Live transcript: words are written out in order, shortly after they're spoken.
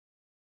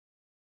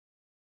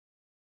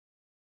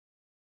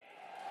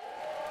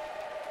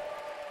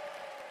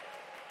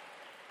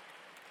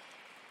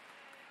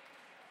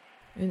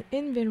An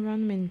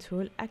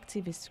environmental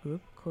activist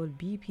group called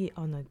BP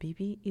or Not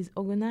BP is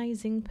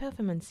organizing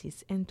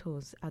performances and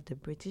tours at the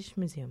British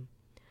Museum.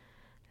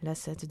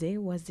 Last Saturday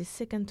was the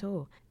second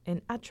tour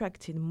and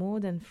attracted more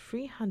than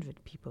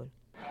 300 people.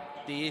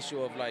 The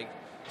issue of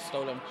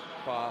stolen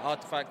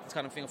artifacts,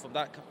 kind of thing from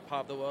that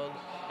part of the world,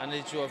 and the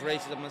issue of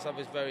racism and stuff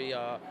is very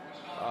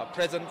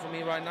present for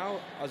me right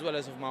now, as well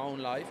as of my own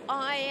life.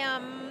 I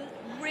am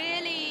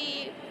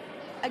really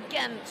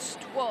against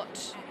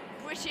what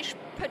British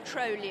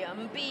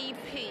Petroleum,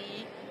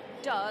 BP,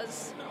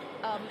 does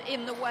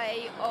in the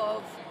way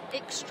of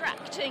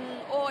extracting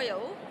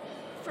oil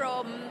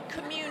from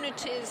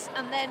communities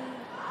and then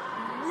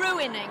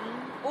ruining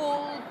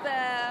all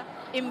their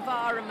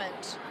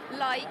environment,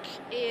 like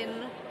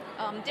in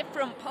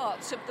different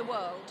parts of the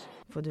world.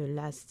 For the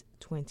last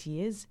 20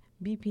 years,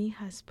 BP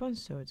has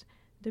sponsored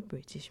the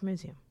British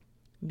Museum.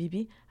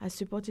 BP has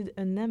supported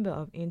a number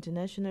of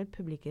international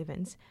public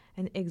events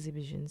and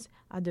exhibitions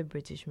at the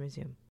British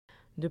Museum.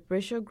 The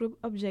pressure group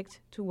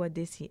objects to what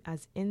they see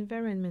as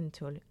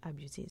environmental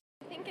abuses.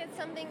 I think it's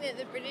something that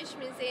the British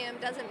Museum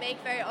doesn't make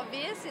very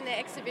obvious in their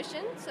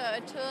exhibition. So a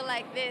tour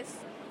like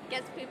this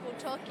gets people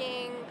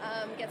talking,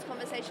 gets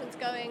conversations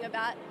going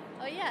about,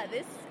 oh yeah,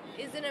 this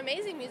is an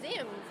amazing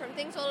museum from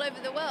things all over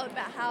the world,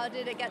 but how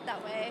did it get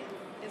that way?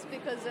 It's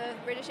because of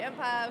British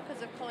Empire,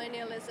 because of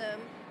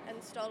colonialism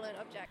and stolen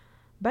objects.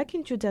 Back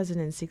in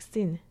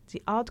 2016,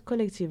 the art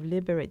collective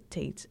Liberate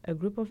Tate, a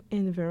group of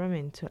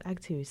environmental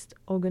activists,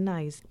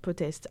 organized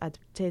protests at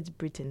Tate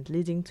Britain,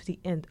 leading to the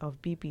end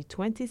of BP's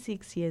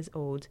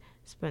 26-year-old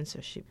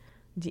sponsorship.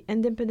 The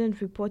Independent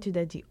reported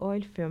that the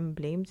oil firm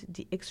blamed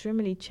the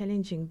extremely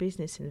challenging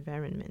business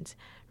environment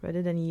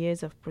rather than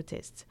years of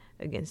protests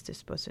against the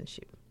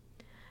sponsorship.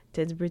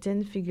 Tate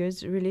Britain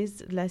figures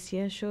released last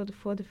year showed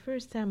for the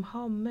first time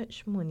how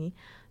much money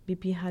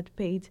BP had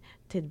paid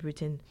Tate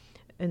Britain,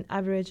 an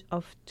average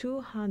of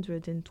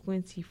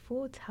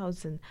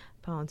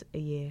 £224,000 a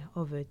year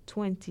over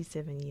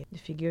 27 years. The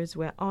figures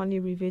were only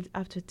revealed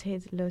after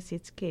Tate lost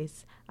its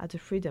case at the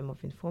Freedom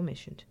of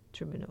Information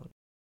Tribunal.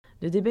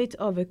 The debate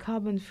over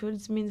carbon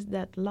fuels means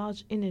that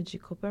large energy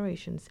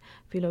corporations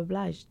feel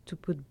obliged to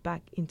put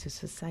back into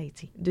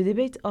society. The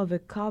debate over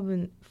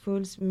carbon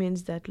fuels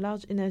means that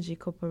large energy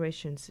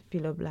corporations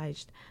feel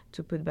obliged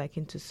to put back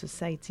into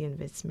society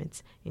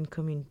investments in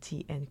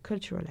community and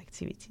cultural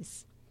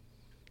activities.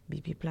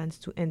 BP plans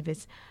to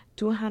invest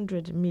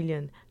 $200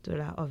 million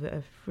over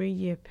a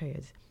 3-year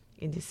period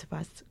in this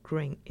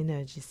fast-growing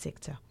energy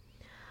sector.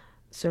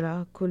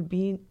 Solar could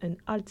be an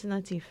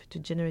alternative to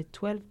generate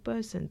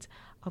 12%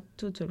 of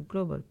total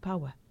global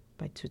power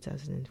by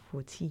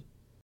 2040.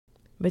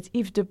 But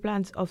if the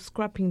plans of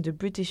scrapping the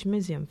British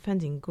Museum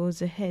funding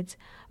goes ahead,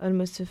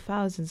 almost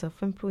thousands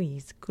of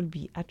employees could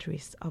be at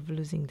risk of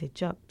losing their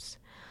jobs.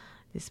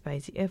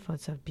 Despite the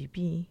efforts of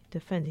BP,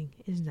 the funding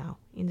is now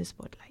in the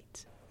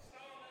spotlight.